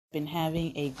Been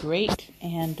having a great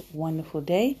and wonderful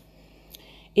day.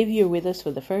 If you're with us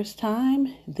for the first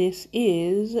time, this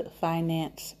is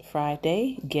Finance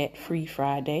Friday, Get Free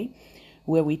Friday,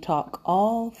 where we talk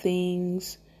all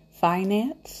things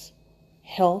finance,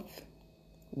 health,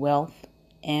 wealth,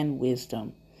 and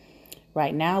wisdom.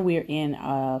 Right now we're in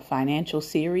a financial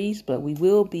series, but we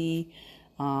will be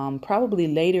probably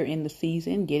later in the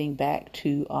season getting back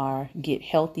to our Get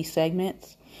Healthy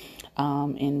segments.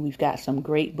 And we've got some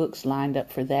great books lined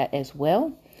up for that as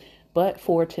well. But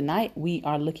for tonight, we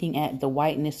are looking at The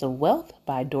Whiteness of Wealth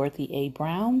by Dorothy A.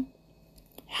 Brown,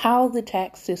 How the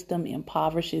Tax System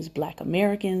Impoverishes Black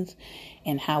Americans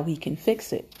and How We Can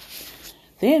Fix It.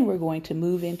 Then we're going to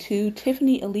move into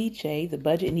Tiffany Aliche, the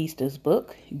Budgetnista's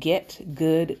book, Get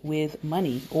Good with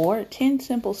Money, or 10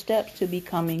 Simple Steps to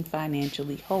Becoming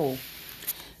Financially Whole.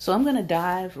 So I'm going to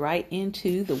dive right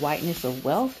into The Whiteness of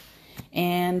Wealth.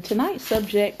 And tonight's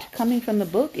subject coming from the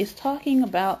book is talking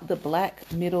about the Black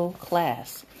middle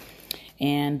class.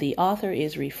 And the author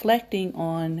is reflecting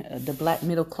on the Black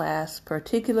middle class,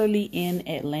 particularly in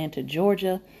Atlanta,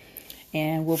 Georgia.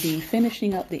 And we'll be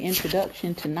finishing up the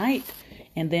introduction tonight.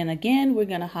 And then again, we're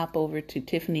going to hop over to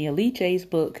Tiffany Aliche's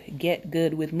book, Get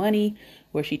Good with Money,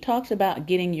 where she talks about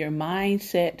getting your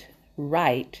mindset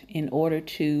right in order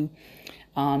to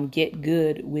get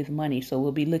good with money. So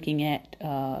we'll be looking at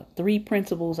 3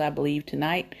 principles, I believe,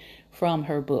 tonight from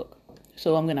her book.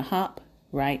 So I'm going to hop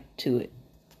right to it.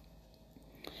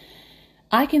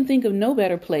 I can think of no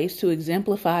better place to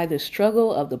exemplify the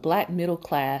struggle of the Black middle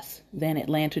class than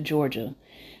Atlanta, Georgia.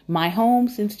 My home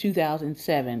since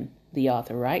 2007, the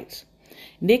author writes.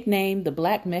 Nicknamed the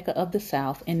Black Mecca of the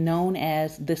South and known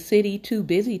as the city too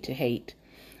busy to hate,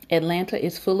 Atlanta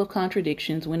is full of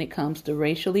contradictions when it comes to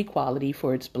racial equality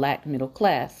for its Black middle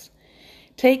class.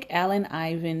 Take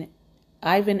Ivan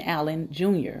Allen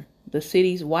Jr., the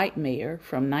city's white mayor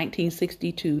from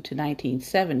 1962 to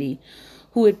 1970,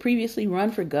 who had previously run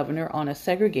for governor on a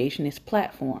segregationist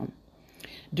platform.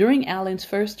 During Allen's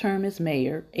first term as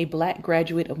mayor, a Black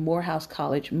graduate of Morehouse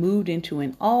College moved into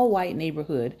an all-white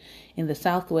neighborhood in the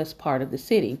southwest part of the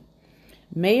city.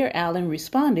 Mayor Allen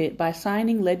responded by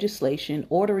signing legislation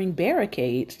ordering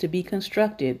barricades to be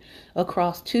constructed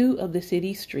across 2 of the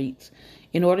city's streets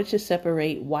in order to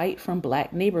separate white from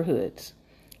Black neighborhoods.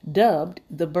 Dubbed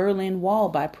the Berlin Wall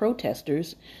by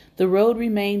protesters, the road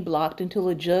remained blocked until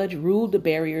a judge ruled the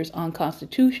barriers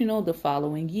unconstitutional the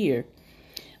following year.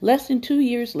 Less than 2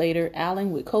 years later,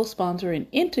 Allen would co-sponsor an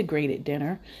integrated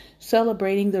dinner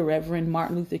celebrating the Reverend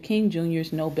Martin Luther King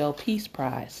Jr.'s Nobel Peace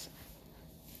Prize.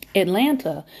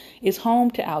 Atlanta is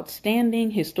home to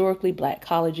outstanding historically Black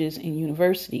colleges and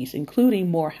universities,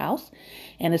 including Morehouse,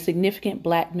 and a significant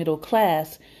Black middle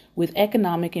class with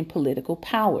economic and political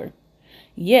power.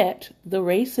 Yet, the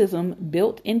racism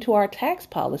built into our tax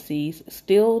policies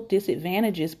still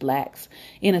disadvantages Blacks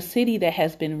in a city that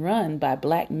has been run by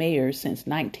Black mayors since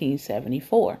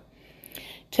 1974.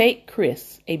 Take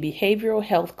Chris, a behavioral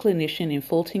health clinician in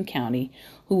Fulton County,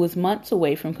 who was months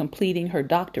away from completing her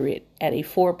doctorate at a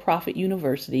for-profit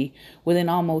university with an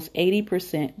almost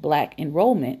 80% Black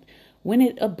enrollment, when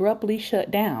it abruptly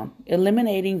shut down,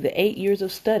 eliminating the 8 years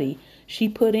of study she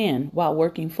put in while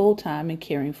working full-time and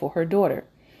caring for her daughter.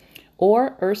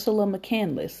 Or Ursula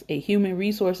McCandless, a human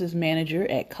resources manager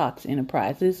at Cox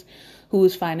Enterprises, who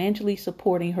is financially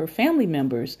supporting her family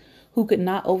members who could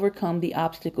not overcome the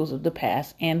obstacles of the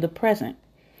past and the present.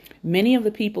 Many of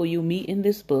the people you meet in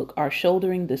this book are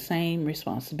shouldering the same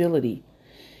responsibility.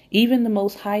 Even the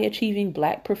most high-achieving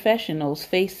Black professionals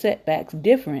face setbacks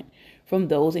different from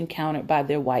those encountered by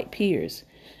their white peers.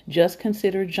 Just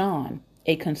consider John,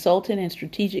 a consultant and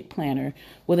strategic planner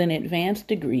with an advanced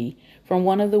degree from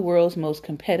one of the world's most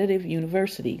competitive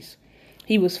universities.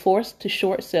 He was forced to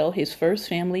short sell his first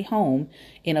family home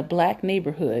in a Black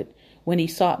neighborhood when he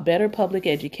sought better public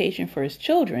education for his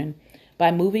children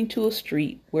by moving to a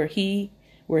street where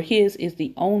his is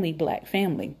the only Black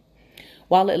family.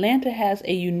 While Atlanta has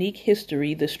a unique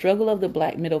history, the struggle of the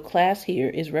Black middle class here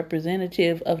is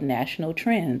representative of national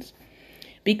trends.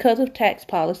 Because of tax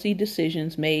policy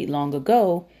decisions made long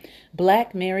ago,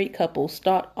 Black married couples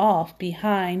start off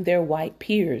behind their white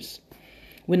peers.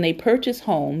 When they purchase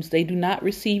homes, they do not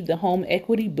receive the home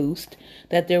equity boost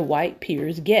that their white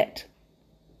peers get.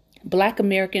 Black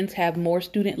Americans have more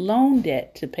student loan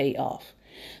debt to pay off.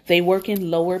 They work in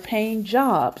lower paying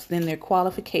jobs than their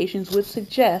qualifications would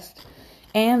suggest,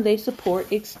 and they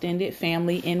support extended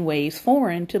family in ways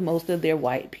foreign to most of their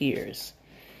white peers.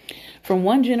 From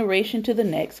one generation to the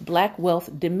next, Black wealth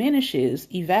diminishes,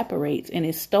 evaporates, and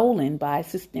is stolen by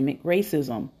systemic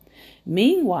racism.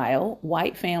 Meanwhile,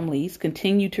 white families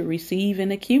continue to receive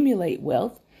and accumulate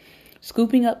wealth,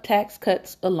 scooping up tax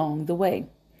cuts along the way.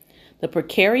 The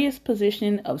precarious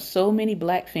position of so many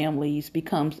black families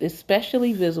becomes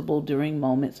especially visible during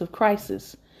moments of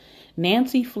crisis.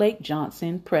 Nancy Flake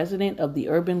Johnson, president of the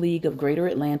Urban League of Greater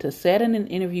Atlanta, said in an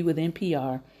interview with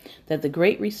NPR that the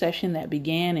Great Recession that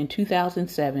began in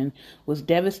 2007 was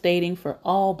devastating for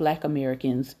all black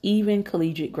Americans, even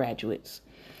collegiate graduates.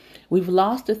 We've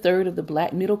lost a third of the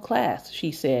black middle class,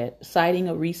 she said, citing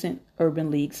a recent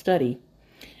Urban League study.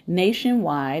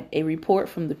 Nationwide, a report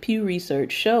from the Pew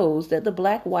Research shows that the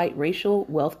black-white racial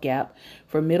wealth gap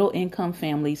for middle-income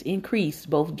families increased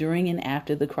both during and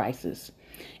after the crisis.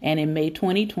 And in May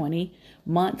 2020,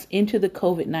 months into the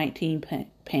COVID-19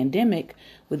 pandemic,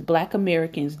 with black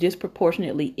Americans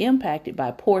disproportionately impacted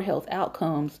by poor health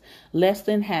outcomes, less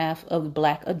than half of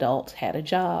black adults had a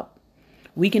job.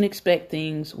 We can expect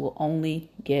things will only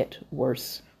get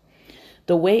worse.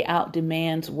 The way out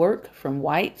demands work from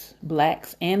whites,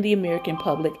 blacks, and the American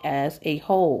public as a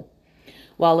whole.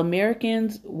 While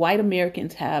white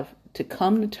Americans have to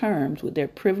come to terms with their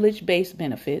privilege-based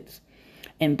benefits,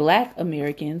 and black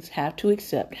Americans have to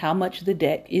accept how much the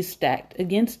deck is stacked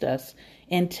against us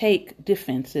and take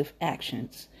defensive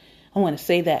actions. I want to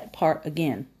say that part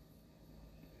again.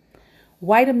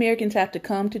 White Americans have to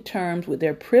come to terms with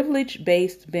their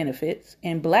privilege-based benefits,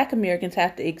 and black Americans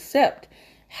have to accept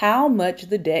how much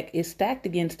the deck is stacked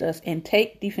against us and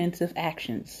take defensive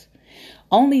actions.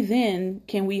 Only then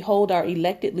can we hold our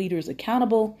elected leaders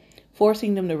accountable,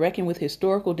 forcing them to reckon with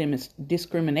historical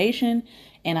discrimination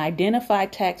and identify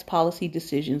tax policy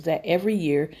decisions that every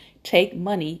year take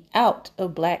money out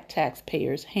of black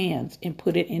taxpayers' hands and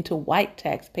put it into white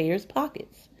taxpayers'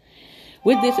 pockets.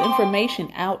 With this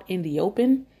information out in the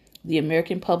open, the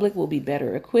American public will be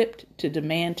better equipped to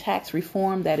demand tax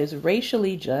reform that is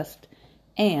racially just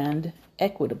and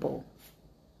equitable,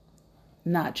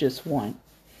 not just one.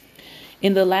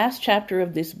 In the last chapter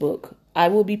of this book, I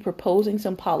will be proposing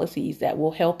some policies that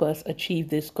will help us achieve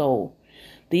this goal.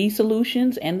 These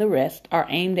solutions and the rest are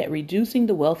aimed at reducing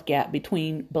the wealth gap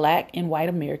between black and white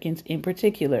Americans in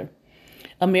particular.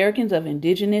 Americans of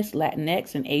indigenous,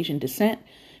 Latinx, and Asian descent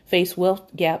face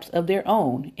wealth gaps of their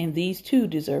own, and these too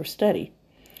deserve study.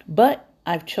 But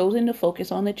I've chosen to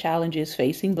focus on the challenges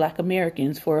facing black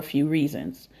Americans for a few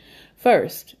reasons.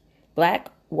 First,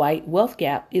 black-white wealth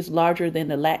gap is larger than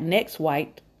the Latinx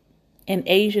white and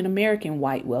Asian American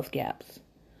white wealth gaps.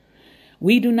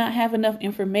 We do not have enough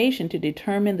information to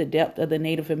determine the depth of the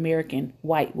Native American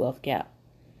white wealth gap.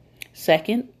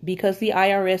 Second, because the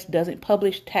IRS doesn't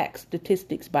publish tax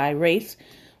statistics by race,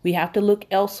 we have to look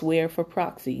elsewhere for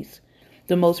proxies.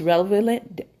 The most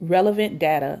relevant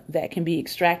data that can be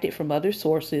extracted from other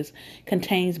sources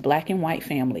contains black and white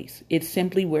families. It's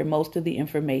simply where most of the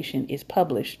information is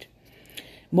published.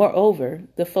 Moreover,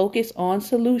 the focus on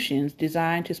solutions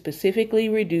designed to specifically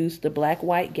reduce the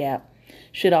black-white gap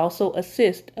should also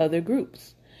assist other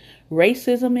groups.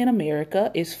 Racism in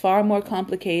America is far more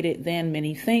complicated than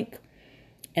many think,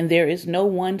 and there is no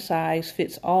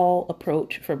one-size-fits-all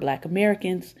approach for black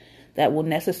Americans that will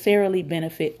necessarily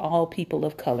benefit all people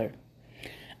of color.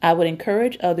 I would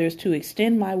encourage others to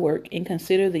extend my work and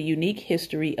consider the unique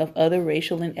history of other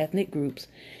racial and ethnic groups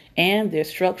and their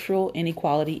structural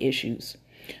inequality issues.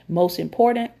 Most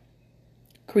important,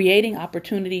 creating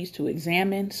opportunities to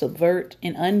examine, subvert,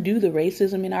 and undo the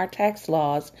racism in our tax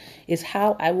laws is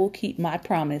how I will keep my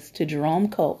promise to Jerome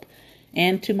Culp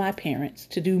and to my parents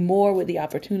to do more with the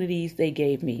opportunities they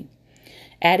gave me.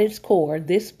 At its core,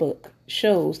 this book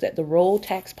shows that the role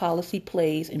tax policy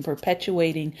plays in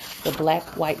perpetuating the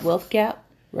black-white wealth gap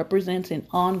represents an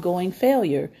ongoing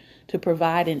failure to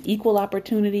provide an equal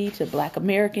opportunity to black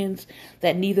Americans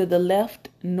that neither the left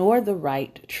nor the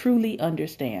right truly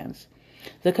understands.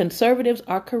 The conservatives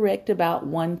are correct about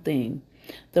one thing.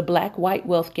 The black-white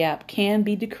wealth gap can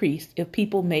be decreased if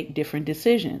people make different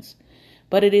decisions.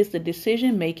 But it is the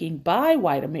decision-making by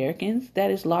white Americans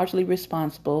that is largely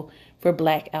responsible for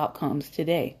black outcomes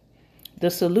today.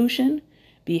 The solution?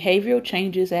 Behavioral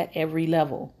changes at every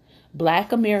level.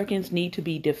 Black Americans need to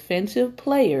be defensive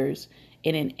players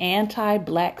in an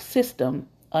anti-black system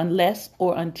unless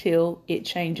or until it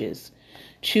changes,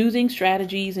 choosing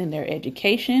strategies in their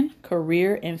education,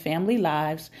 career, and family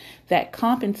lives that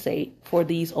compensate for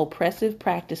these oppressive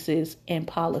practices and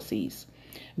policies.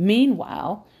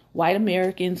 Meanwhile, white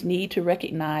Americans need to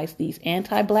recognize these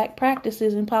anti-black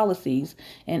practices and policies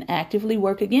and actively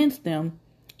work against them,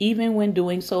 even when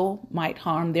doing so might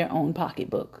harm their own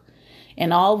pocketbook.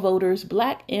 And all voters,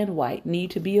 black and white,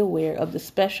 need to be aware of the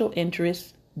special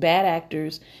interests bad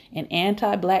actors, and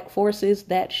anti-Black forces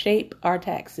that shape our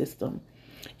tax system.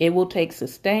 It will take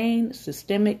sustained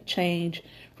systemic change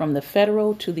from the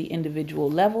federal to the individual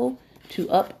level to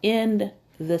upend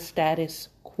the status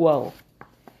quo.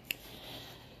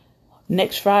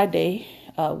 Next Friday,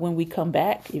 when we come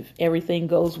back, if everything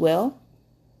goes well,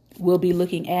 we'll be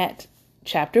looking at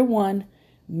Chapter 1,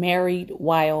 Married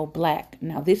While Black.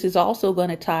 Now, this is also going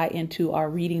to tie into our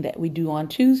reading that we do on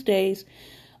Tuesdays,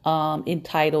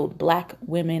 entitled Black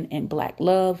Women and Black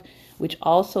Love, which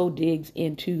also digs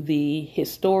into the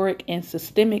historic and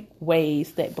systemic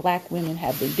ways that Black women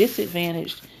have been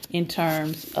disadvantaged in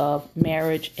terms of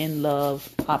marriage and love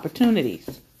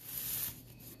opportunities.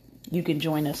 You can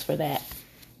join us for that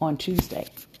on Tuesday.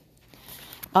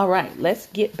 All right, let's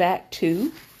get back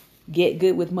to Get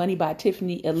Good with Money by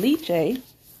Tiffany Aliche.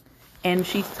 And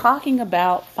she's talking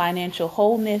about financial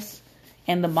wholeness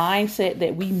and the mindset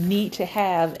that we need to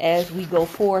have as we go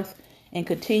forth and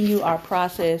continue our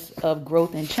process of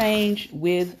growth and change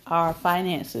with our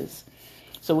finances.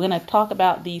 So we're going to talk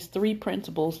about these 3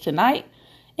 principles tonight.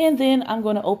 And then I'm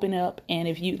going to open up, and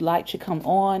if you'd like to come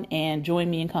on and join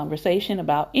me in conversation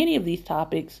about any of these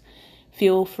topics,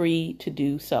 feel free to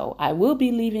do so. I will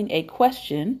be leaving a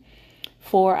question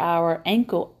for our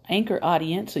anchor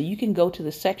audience, so you can go to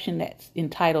the section that's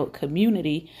entitled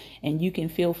Community, and you can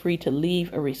feel free to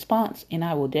leave a response, and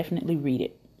I will definitely read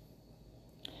it.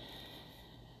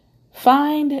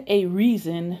 Find a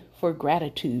reason for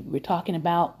gratitude. We're talking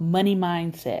about money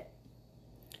mindset.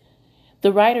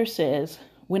 The writer says,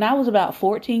 when I was about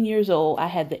 14 years old, I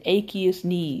had the achiest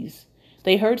knees.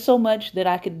 They hurt so much that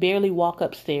I could barely walk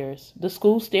upstairs. The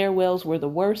school stairwells were the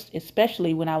worst,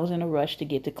 especially when I was in a rush to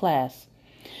get to class.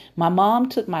 My mom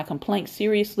took my complaint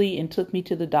seriously and took me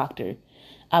to the doctor.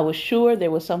 I was sure there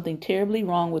was something terribly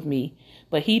wrong with me,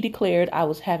 but he declared I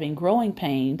was having growing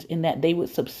pains and that they would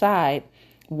subside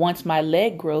once my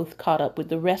leg growth caught up with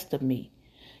the rest of me.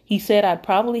 He said I'd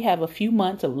probably have a few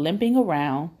months of limping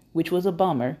around, which was a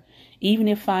bummer, even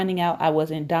if finding out I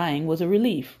wasn't dying was a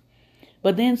relief.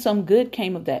 But then some good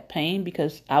came of that pain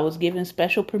because I was given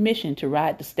special permission to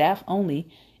ride the staff-only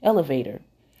elevator.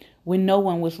 When no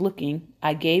one was looking,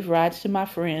 I gave rides to my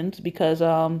friends because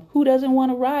who doesn't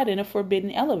want to ride in a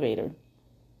forbidden elevator?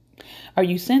 Are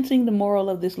you sensing the moral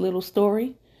of this little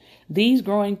story? These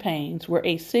growing pains were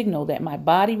a signal that my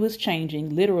body was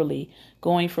changing, literally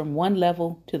going from one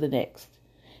level to the next.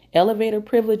 Elevator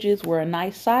privileges were a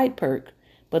nice side perk,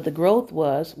 but the growth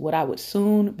was what I would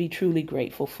soon be truly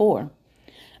grateful for.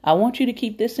 I want you to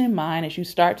keep this in mind as you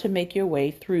start to make your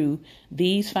way through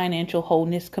these financial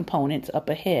wholeness components up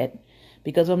ahead,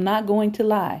 because I'm not going to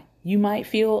lie. You might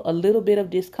feel a little bit of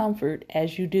discomfort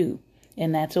as you do,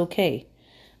 and that's okay.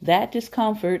 That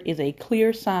discomfort is a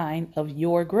clear sign of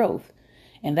your growth,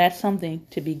 and that's something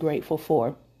to be grateful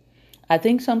for. I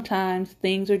think sometimes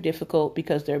things are difficult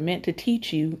because they're meant to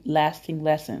teach you lasting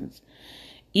lessons.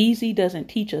 Easy doesn't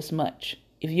teach us much.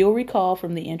 If you'll recall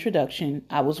from the introduction,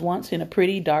 I was once in a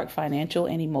pretty dark financial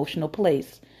and emotional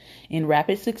place. In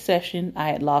rapid succession, I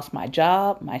had lost my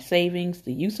job, my savings,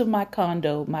 the use of my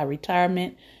condo, my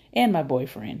retirement, and my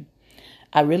boyfriend.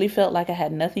 I really felt like I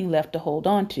had nothing left to hold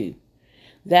on to.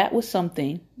 That was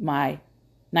something, my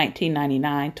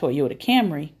 1999 Toyota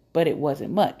Camry, but it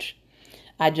wasn't much.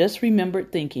 I just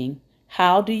remembered thinking,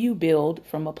 how do you build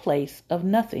from a place of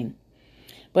nothing?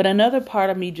 But another part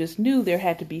of me just knew there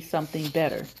had to be something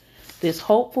better. This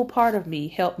hopeful part of me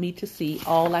helped me to see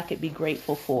all I could be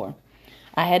grateful for.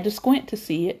 I had to squint to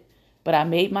see it, but I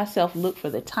made myself look for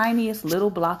the tiniest little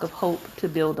block of hope to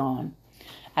build on.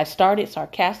 I started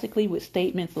sarcastically with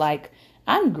statements like,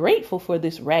 I'm grateful for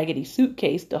this raggedy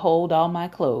suitcase to hold all my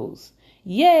clothes.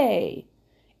 Yay!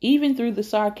 Even through the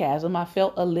sarcasm, I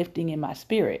felt a lifting in my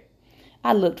spirit.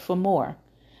 I looked for more.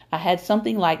 I had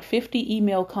something like 50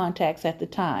 email contacts at the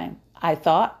time. I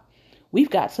thought, we've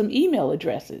got some email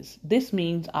addresses. This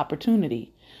means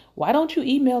opportunity. Why don't you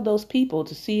email those people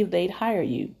to see if they'd hire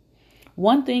you?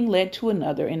 One thing led to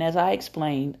another, and as I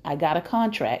explained, I got a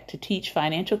contract to teach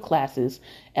financial classes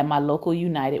at my local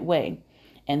United Way.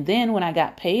 And then when I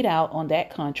got paid out on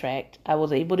that contract, I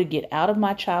was able to get out of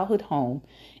my childhood home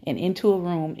and into a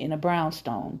room in a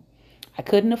brownstone. I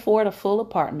couldn't afford a full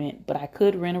apartment, but I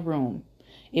could rent a room.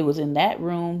 It was in that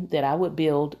room that I would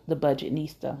build the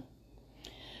Budgetnista.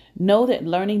 Know that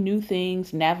learning new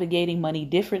things, navigating money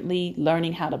differently,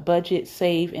 learning how to budget,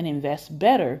 save, and invest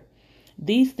better,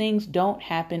 these things don't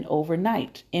happen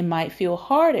overnight. It might feel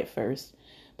hard at first,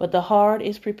 but the hard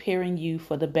is preparing you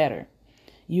for the better.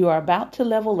 You are about to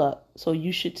level up, so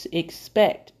you should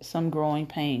expect some growing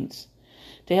pains.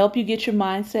 To help you get your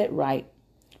mindset right,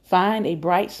 Find a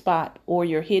bright spot or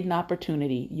your hidden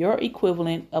opportunity, your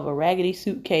equivalent of a raggedy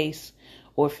suitcase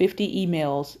or 50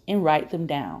 emails, and write them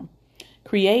down.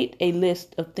 Create a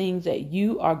list of things that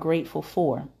you are grateful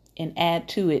for and add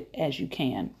to it as you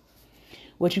can.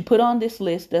 What you put on this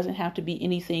list doesn't have to be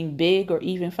anything big or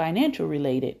even financial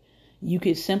related. You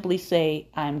could simply say,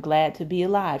 I'm glad to be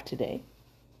alive today.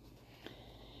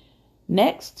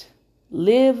 Next,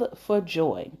 live for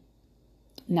joy.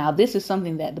 Now, this is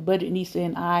something that the Budgetnista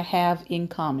and I have in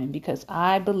common because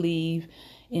I believe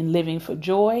in living for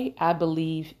joy. I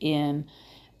believe in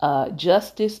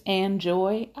justice and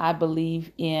joy. I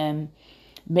believe in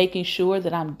making sure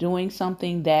that I'm doing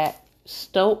something that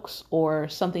stokes or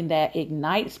something that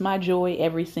ignites my joy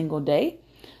every single day.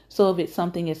 So if it's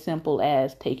something as simple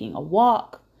as taking a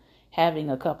walk, having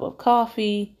a cup of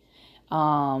coffee,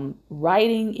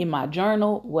 writing in my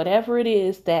journal, whatever it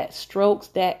is that strokes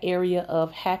that area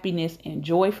of happiness and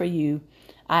joy for you,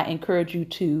 I encourage you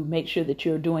to make sure that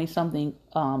you're doing something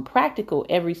practical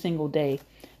every single day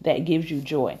that gives you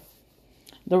joy.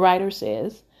 The writer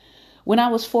says, when I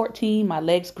was 14, my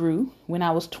legs grew. When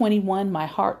I was 21, my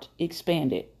heart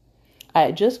expanded. I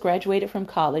had just graduated from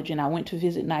college and I went to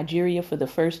visit Nigeria for the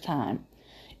first time.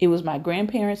 It was my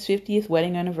grandparents' 50th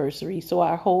wedding anniversary, so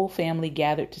our whole family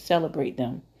gathered to celebrate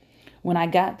them. When I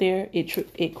got there,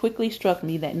 it quickly struck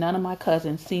me that none of my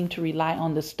cousins seemed to rely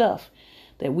on the stuff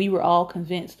that we were all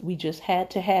convinced we just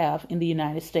had to have in the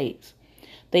United States.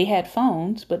 They had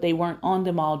phones, but they weren't on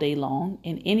them all day long,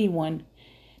 and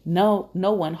no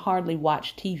one hardly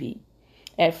watched TV.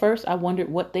 At first, I wondered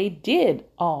what they did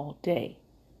all day.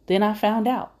 Then I found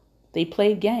out. They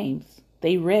played games.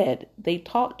 They read. They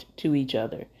talked to each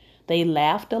other. They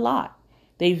laughed a lot.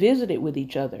 They visited with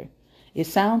each other. It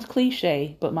sounds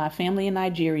cliche, but my family in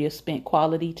Nigeria spent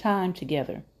quality time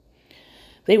together.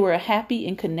 They were a happy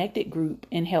and connected group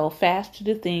and held fast to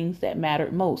the things that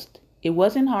mattered most. It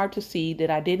wasn't hard to see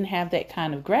that I didn't have that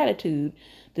kind of gratitude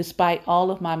despite all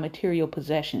of my material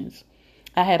possessions.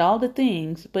 I had all the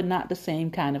things, but not the same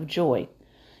kind of joy.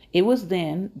 It was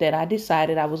then that I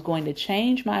decided I was going to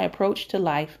change my approach to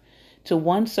life to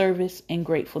one service and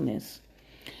gratefulness.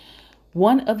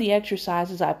 One of the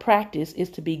exercises I practice is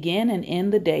to begin and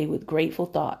end the day with grateful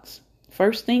thoughts.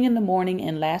 First thing in the morning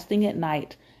and last thing at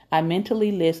night, I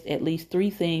mentally list at least 3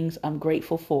 things I'm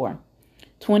grateful for.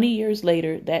 20 years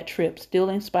later, that trip still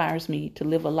inspires me to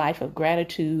live a life of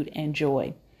gratitude and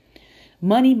joy.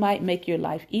 Money might make your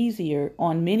life easier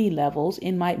on many levels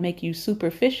and might make you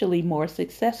superficially more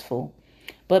successful.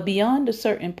 But beyond a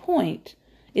certain point,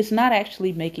 it's not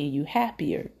actually making you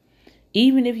happier.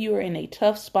 Even if you are in a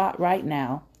tough spot right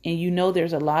now and you know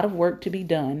there's a lot of work to be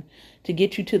done to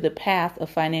get you to the path of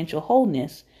financial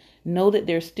wholeness, know that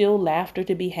there's still laughter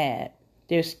to be had.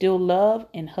 There's still love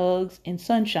and hugs and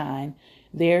sunshine.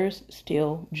 There's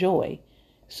still joy.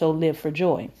 So live for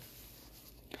joy.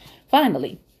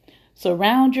 Finally,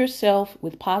 surround yourself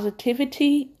with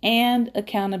positivity and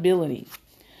accountability.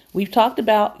 We've talked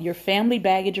about your family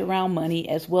baggage around money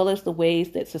as well as the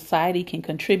ways that society can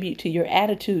contribute to your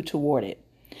attitude toward it.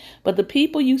 But the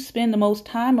people you spend the most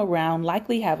time around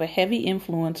likely have a heavy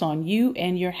influence on you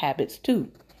and your habits too.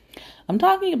 I'm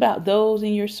talking about those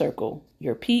in your circle,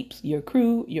 your peeps, your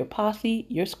crew, your posse,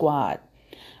 your squad.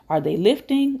 Are they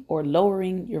lifting or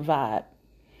lowering your vibe?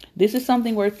 This is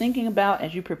something worth thinking about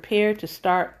as you prepare to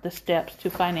start the steps to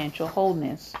financial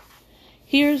wholeness.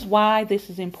 Here's why this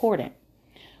is important.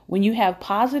 When you have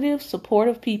positive,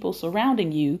 supportive people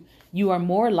surrounding you, you are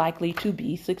more likely to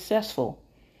be successful.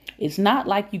 It's not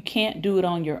like you can't do it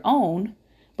on your own,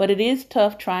 but it is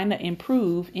tough trying to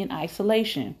improve in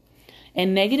isolation.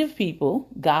 And negative people,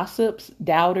 gossips,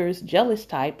 doubters, jealous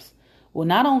types, will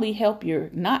not only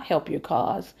not help your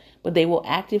cause, but they will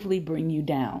actively bring you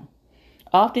down.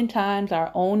 Oftentimes, our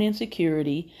own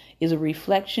insecurity is a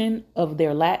reflection of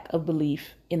their lack of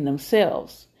belief in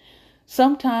themselves.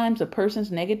 Sometimes a person's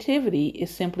negativity is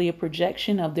simply a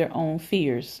projection of their own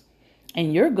fears,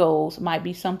 and your goals might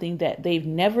be something that they've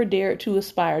never dared to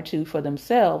aspire to for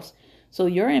themselves, so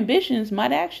your ambitions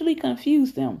might actually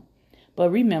confuse them.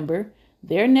 But remember,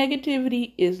 their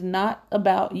negativity is not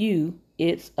about you,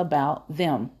 it's about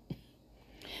them.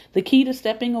 The key to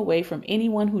stepping away from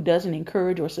anyone who doesn't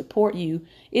encourage or support you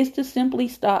is to simply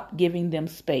stop giving them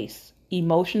space,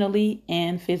 emotionally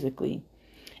and physically.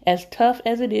 As tough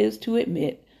as it is to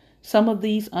admit, some of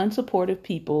these unsupportive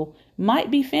people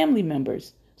might be family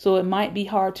members, so it might be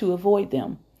hard to avoid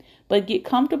them. But get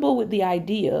comfortable with the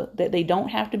idea that they don't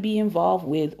have to be involved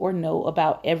with or know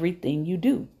about everything you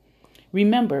do.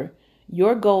 Remember,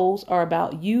 your goals are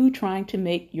about you trying to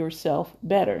make yourself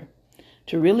better.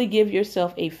 To really give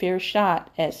yourself a fair shot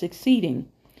at succeeding,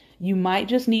 You might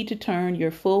just need to turn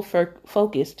your full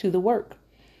focus to the work.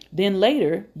 Then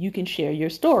later, you can share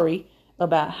your story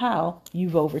about how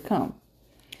you've overcome.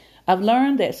 I've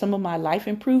learned that some of my life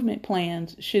improvement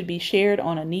plans should be shared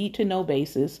on a need-to-know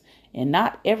basis, and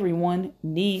not everyone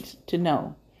needs to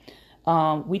know.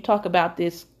 We talk about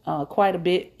this quite a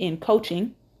bit in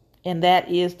coaching, and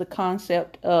that is the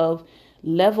concept of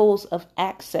levels of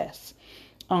access.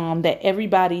 That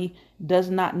everybody does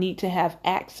not need to have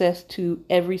access to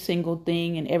every single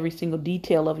thing and every single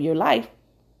detail of your life,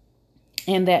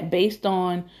 and that based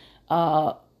on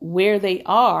where they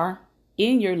are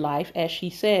in your life, as she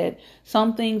said,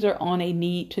 some things are on a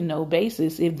need-to-know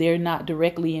basis if they're not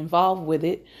directly involved with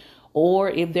it, or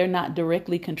if they're not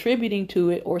directly contributing to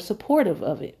it or supportive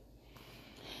of it.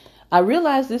 I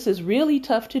realize this is really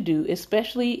tough to do,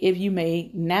 especially if you may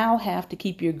now have to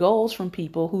keep your goals from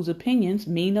people whose opinions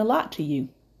mean a lot to you.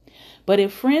 But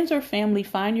if friends or family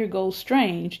find your goals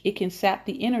strange, it can sap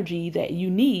the energy that you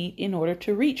need in order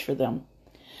to reach for them.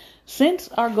 Since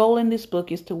our goal in this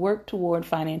book is to work toward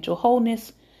financial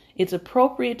wholeness, it's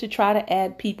appropriate to try to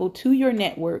add people to your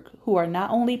network who are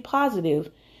not only positive,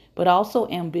 but also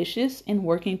ambitious in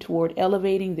working toward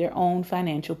elevating their own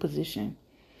financial position.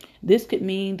 This could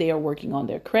mean they are working on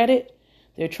their credit,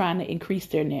 they're trying to increase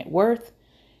their net worth,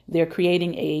 they're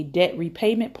creating a debt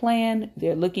repayment plan,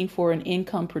 they're looking for an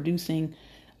income producing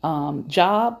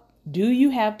job. Do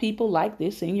you have people like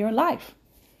this in your life?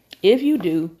 If you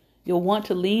do, you'll want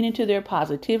to lean into their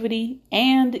positivity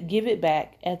and give it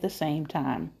back at the same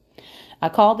time. I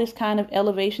call this kind of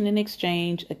elevation and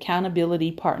exchange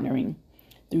accountability partnering.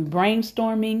 Through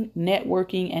brainstorming,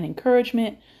 networking, and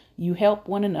encouragement, you help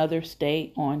one another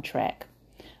stay on track.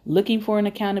 Looking for an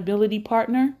accountability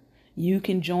partner? You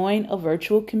can join a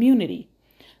virtual community.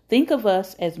 Think of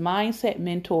us as mindset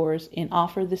mentors and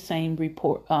offer the same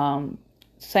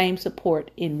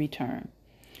support in return.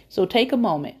 So take a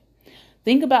moment.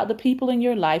 Think about the people in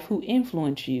your life who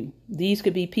influence you. These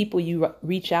could be people you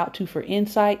reach out to for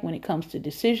insight when it comes to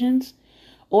decisions,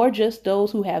 or just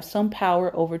those who have some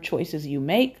power over choices you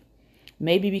make,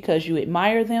 maybe because you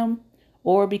admire them,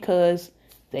 or because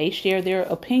they share their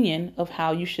opinion of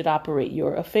how you should operate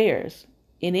your affairs.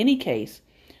 In any case,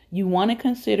 you want to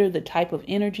consider the type of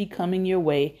energy coming your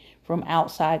way from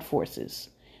outside forces.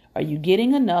 Are you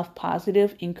getting enough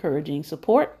positive, encouraging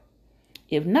support?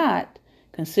 If not,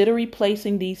 consider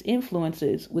replacing these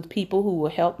influences with people who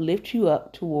will help lift you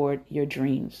up toward your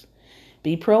dreams.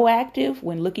 Be proactive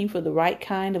when looking for the right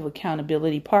kind of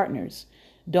accountability partners.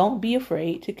 Don't be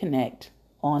afraid to connect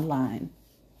online.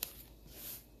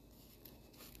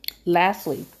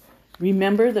 Lastly,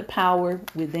 remember the power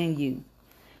within you.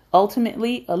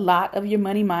 Ultimately, a lot of your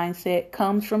money mindset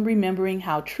comes from remembering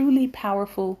how truly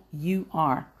powerful you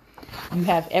are. You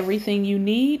have everything you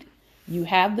need. You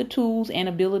have the tools and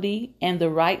ability and the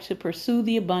right to pursue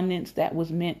the abundance that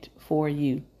was meant for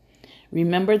you.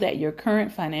 Remember that your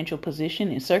current financial position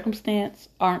and circumstance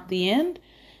aren't the end.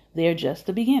 They're just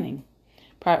the beginning.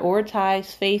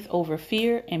 Prioritize faith over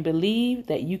fear and believe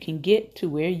that you can get to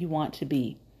where you want to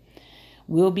be.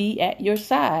 We'll be at your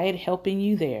side helping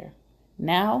you there.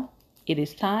 Now it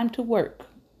is time to work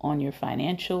on your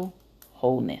financial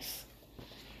wholeness.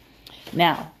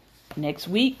 Now, next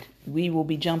week, we will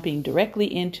be jumping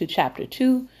directly into chapter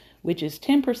 2, which is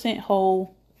 10%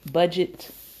 whole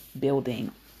budget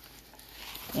building.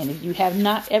 And if you have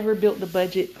not ever built the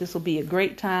budget, this will be a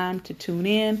great time to tune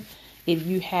in. If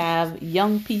you have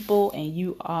young people and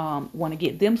you want to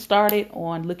get them started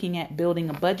on looking at building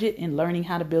a budget and learning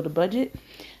how to build a budget,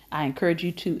 I encourage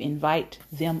you to invite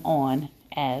them on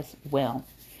as well.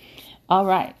 All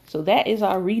right, so that is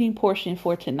our reading portion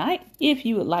for tonight. If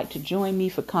you would like to join me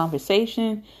for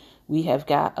conversation, we have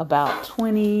got about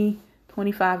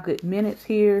 25 good minutes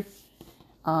here.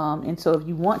 And so if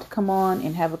you want to come on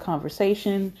and have a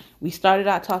conversation, we started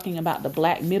out talking about the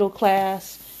Black middle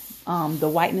class, The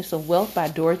Whiteness of Wealth by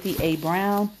Dorothy A.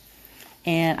 Brown.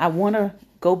 And I want to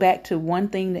go back to one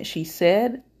thing that she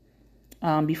said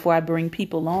before I bring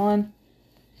people on.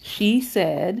 She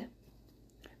said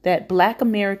that Black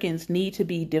Americans need to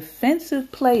be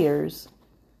defensive players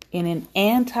in an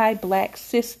anti-Black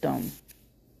system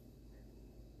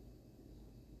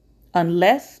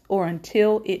unless or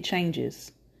until it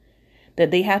changes.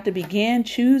 That they have to begin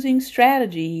choosing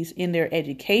strategies in their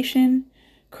education,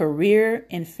 career,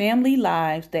 and family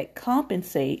lives that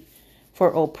compensate for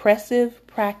oppressive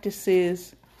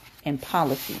practices and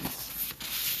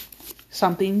policies.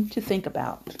 Something to think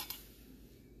about.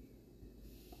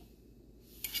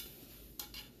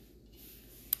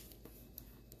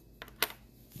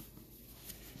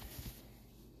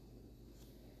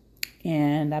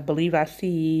 And I believe I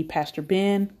see Pastor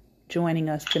Ben joining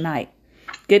us tonight.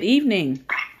 Good evening.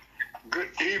 Good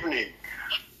evening.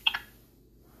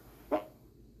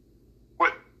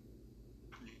 What?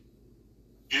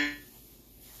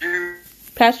 You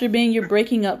Pastor Ben, you're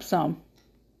breaking up some.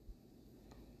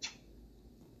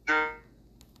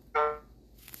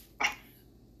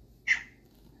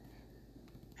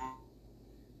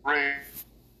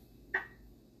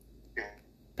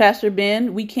 Pastor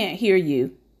Ben, we can't hear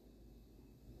you.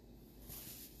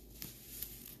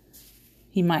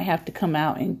 He might have to come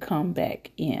out and come back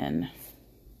in.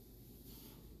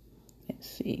 Let's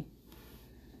see.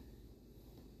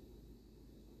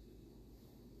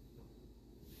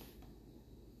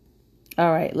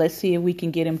 All right, let's see if we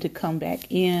can get him to come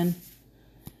back in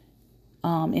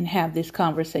and have this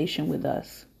conversation with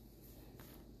us.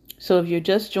 So if you're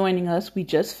just joining us, we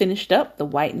just finished up The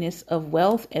Whiteness of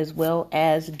Wealth as well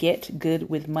as Get Good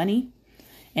with Money.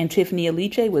 And Tiffany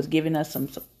Aliche was giving us some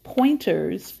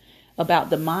pointers about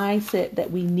the mindset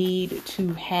that we need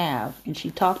to have. And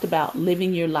she talked about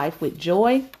living your life with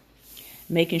joy,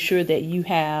 making sure that you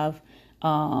have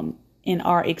and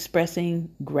are expressing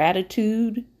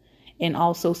gratitude, and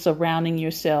also surrounding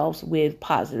yourselves with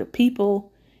positive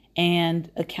people and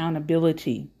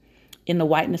accountability. In The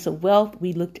Whiteness of Wealth,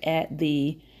 we looked at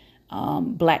the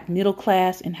black middle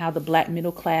class and how the black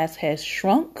middle class has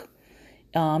shrunk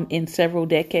in several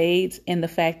decades, and the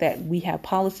fact that we have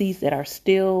policies that are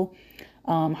still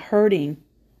hurting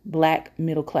black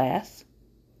middle class,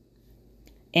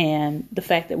 and the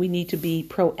fact that we need to be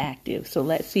proactive. So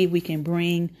let's see if we can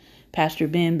bring Pastor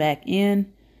Ben back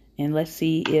in, and let's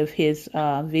see if his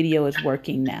video is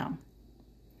working now.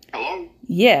 Hello?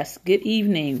 Yes, good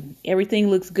evening. Everything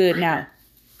looks good now.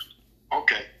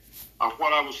 Okay.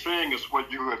 What I was saying is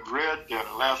what you had read there,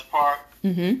 the last part,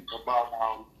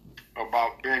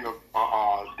 about being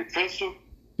defensive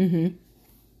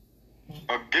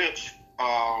against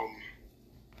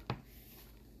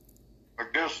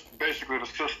basically the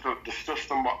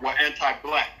system,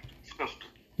 anti-black system,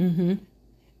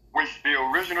 which the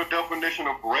original definition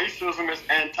of racism is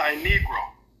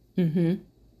anti-Negro.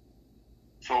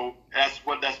 So that's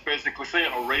basically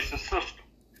saying, a racist system.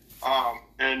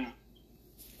 And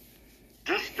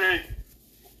this thing,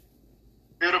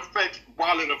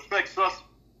 while it affects us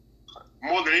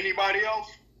more than anybody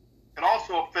else, it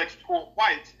also affects poor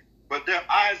whites, but their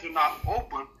eyes are not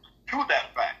open to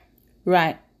that fact.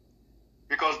 Right.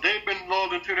 Because they've been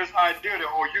lulled into this idea that,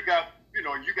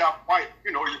 you got white,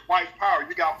 your white power,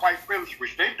 you got white privilege,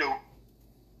 which they do.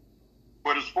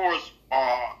 But as far as,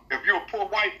 if you're a poor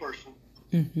white person,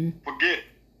 forget it.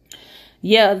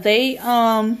 Yeah, they,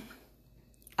 I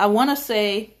want to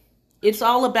say it's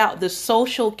all about the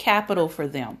social capital for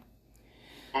them.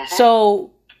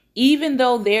 So even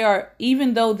though they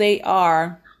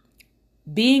are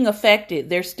being affected,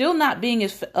 they're still not being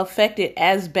affected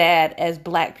as bad as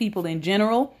black people in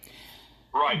general.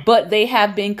 Right. But they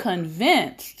have been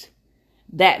convinced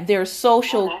that their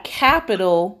social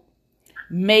capital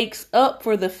makes up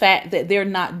for the fact that they're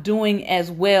not doing as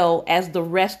well as the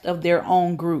rest of their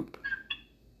own group.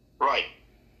 Right.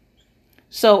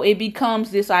 So it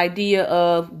becomes this idea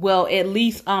of, well, at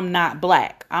least I'm not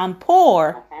black. I'm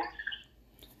poor,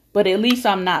 but at least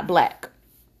I'm not black.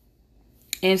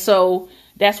 And so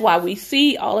that's why we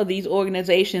see all of these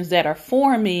organizations that are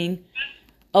forming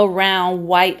around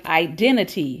white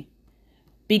identity.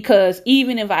 Because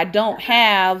even if I don't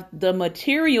have the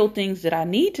material things that I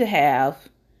need to have,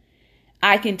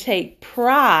 I can take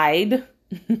pride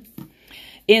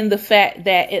in the fact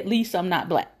that at least I'm not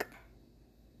black.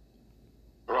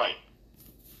 Right.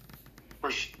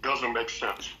 Which doesn't make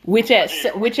sense. Which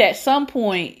at some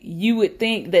point you would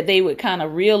think that they would kind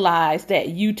of realize that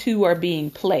you two are being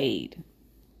played.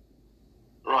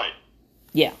 Right.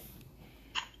 Yeah.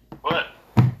 But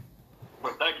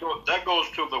that goes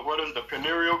to the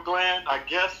pineal gland, I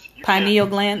guess. Pineal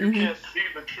gland. You can't see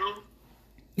the truth.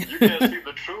 You can't see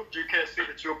the truth. You can't see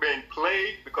that you're being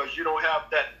played because you don't have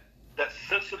that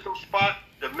sensitive spot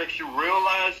that makes you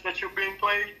realize that you're being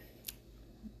played.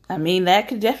 I mean, that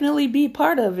could definitely be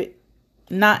part of it.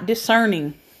 Not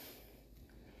discerning.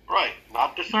 Right,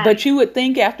 not discerning. But you would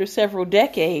think after several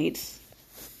decades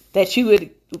that you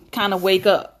would kind of wake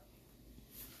up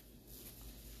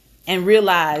and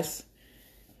realize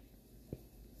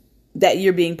that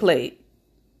you're being played.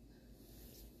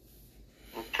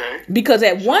 Okay. Because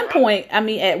at one point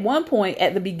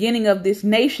at the beginning of this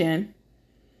nation,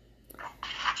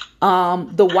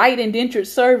 the white indentured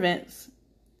servants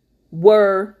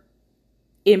were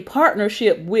in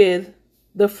partnership with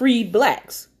the freed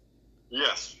blacks.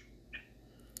 Yes.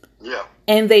 Yeah.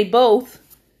 And they both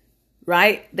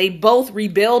right? They both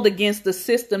rebelled against the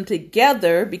system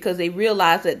together because they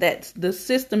realized that the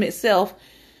system itself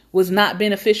was not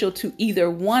beneficial to either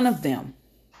one of them.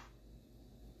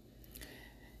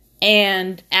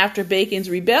 And after Bacon's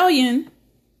rebellion,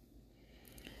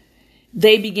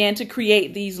 they began to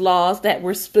create these laws that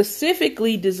were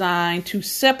specifically designed to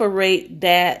separate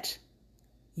that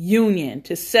union,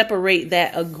 to separate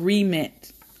that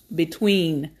agreement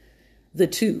between the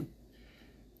two.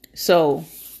 So,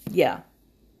 yeah.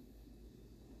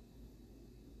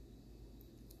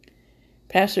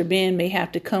 Pastor Ben may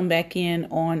have to come back in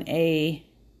on a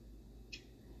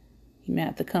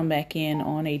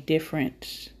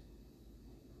different.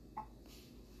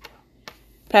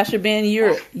 Pastor Ben,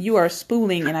 you are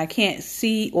spooling and I can't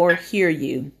see or hear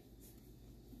you.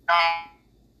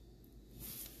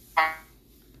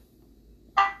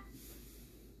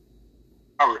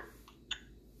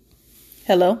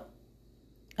 Hello?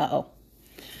 Uh-oh.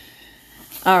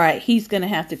 All right, he's going to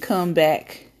have to come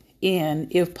back in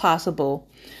if possible.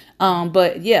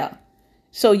 But yeah,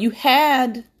 so you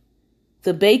had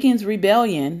the Bacon's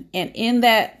rebellion, and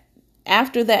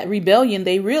after that rebellion,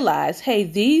 they realized, hey,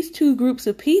 these two groups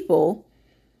of people,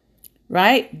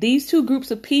 right? These two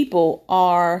groups of people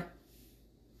are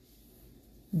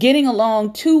getting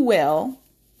along too well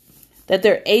that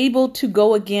they're able to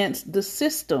go against the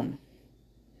system.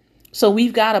 So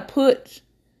we've got to put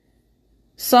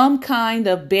some kind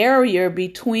of barrier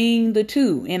between the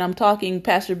two. And I'm talking,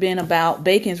 Pastor Ben, about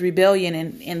Bacon's rebellion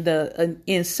and the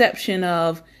inception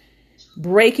of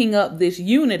breaking up this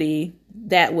unity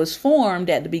that was formed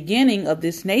at the beginning of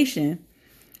this nation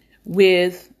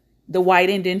with the white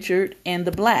indentured and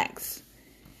the blacks.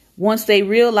 Once they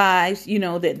realized,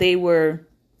 that they were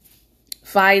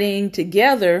fighting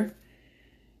together,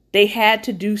 they had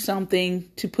to do something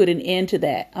to put an end to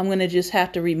that. I'm going to just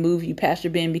have to remove you, Pastor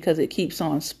Ben, because it keeps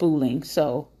on spooling.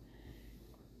 So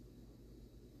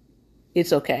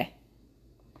it's okay.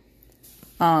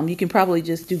 You can probably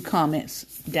just do comments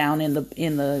down in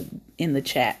the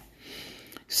chat.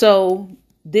 So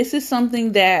this is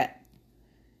something that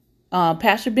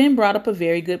Pastor Ben brought up a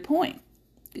very good point,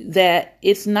 that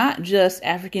it's not just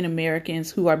African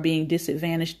Americans who are being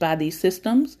disadvantaged by these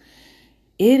systems.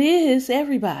 It is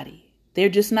everybody. They're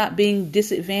just not being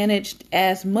disadvantaged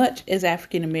as much as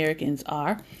African Americans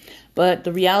are. But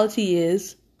the reality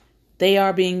is they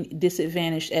are being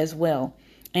disadvantaged as well.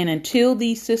 And until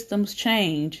these systems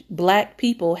change, Black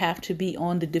people have to be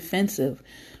on the defensive.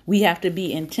 We have to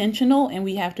be intentional and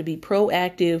we have to be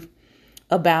proactive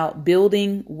about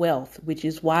building wealth, which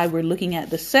is why we're looking at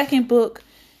the second book,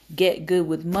 Get Good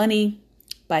with Money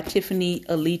by Tiffany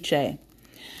Aliche.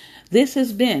 This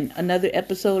has been another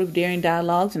episode of Daring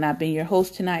Dialogues, and I've been your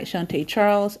host tonight, Shantae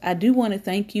Charles. I do want to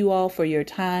thank you all for your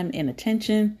time and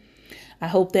attention. I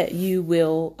hope that you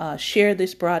will share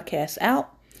this broadcast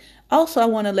out. Also, I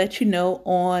want to let you know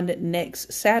on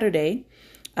next Saturday,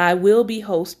 I will be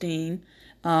hosting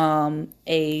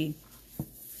a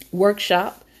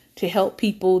workshop to help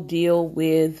people deal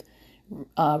with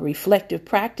reflective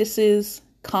practices,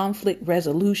 conflict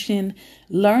resolution,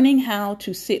 learning how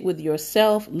to sit with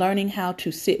yourself, learning how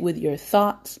to sit with your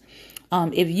thoughts.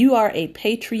 If you are a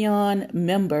Patreon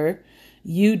member,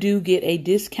 you do get a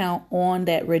discount on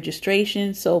that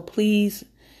registration. So please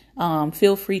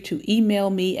feel free to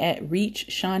email me at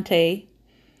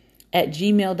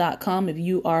reachshante@gmail.com if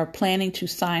you are planning to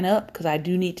sign up, because I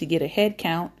do need to get a head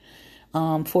count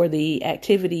for the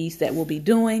activities that we'll be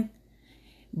doing.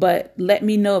 But let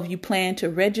me know if you plan to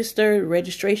register.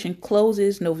 Registration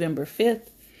closes November 5th,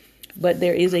 but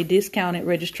there is a discounted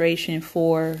registration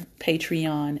for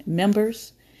Patreon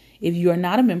members. If you are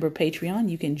not a member of Patreon,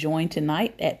 you can join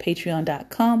tonight at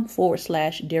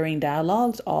patreon.com/Daring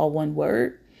Dialogues, all one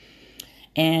word.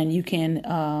 And you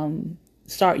can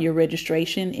start your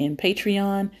registration in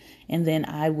Patreon, and then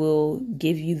I will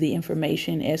give you the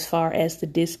information as far as the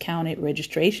discounted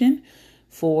registration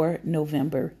for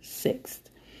November 6th.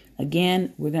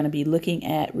 Again, we're going to be looking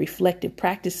at reflective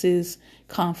practices,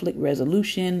 conflict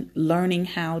resolution, learning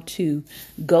how to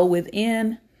go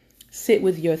within, sit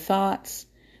with your thoughts,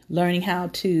 learning how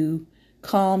to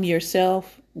calm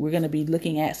yourself. We're going to be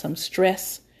looking at some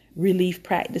stress relief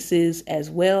practices as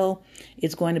well.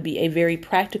 It's going to be a very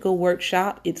practical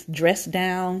workshop. It's dressed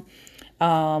down,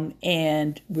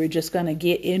 and we're just going to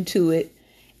get into it.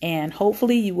 And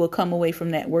hopefully you will come away from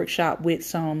that workshop with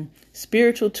some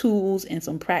spiritual tools and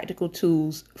some practical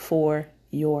tools for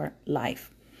your life.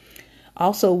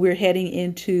 Also, we're heading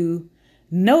into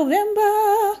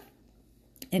November.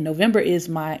 And November is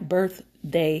my birth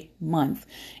birthday month.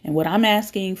 And what I'm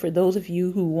asking for those of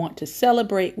you who want to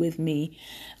celebrate with me,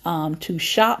 to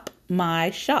shop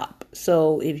my shop.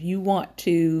 So if you want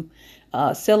to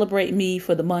celebrate me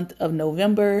for the month of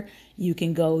November, you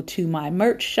can go to my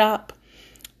merch shop,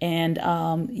 and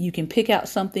you can pick out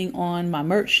something on my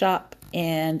merch shop.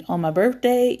 And on my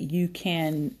birthday, you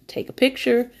can take a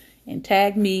picture and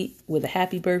tag me with a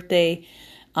happy birthday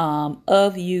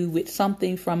of you with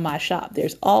something from my shop.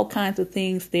 There's all kinds of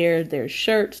things there. There's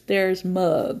shirts, there's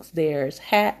mugs, there's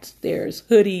hats, there's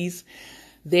hoodies,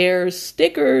 there's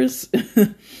stickers,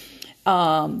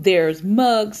 there's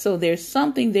mugs. So there's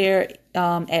something there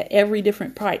at every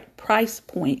different price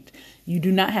point. You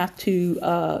do not have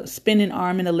to spend an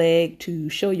arm and a leg to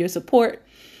show your support.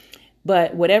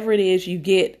 But whatever it is you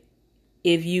get,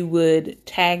 if you would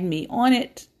tag me on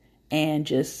it and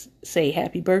just say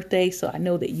happy birthday, so I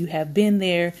know that you have been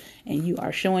there and you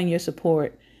are showing your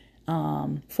support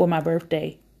for my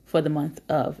birthday for the month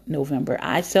of November.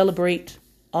 I celebrate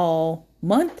all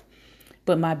month,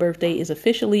 but my birthday is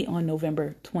officially on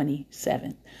November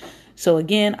 27th. So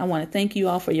again, I want to thank you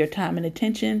all for your time and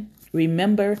attention.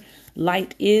 Remember,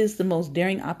 light is the most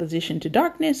daring opposition to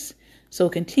darkness. So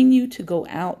continue to go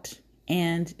out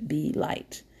and be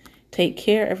light. Take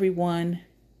care, everyone,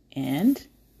 and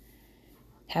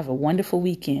have a wonderful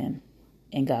weekend.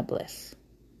 And God bless.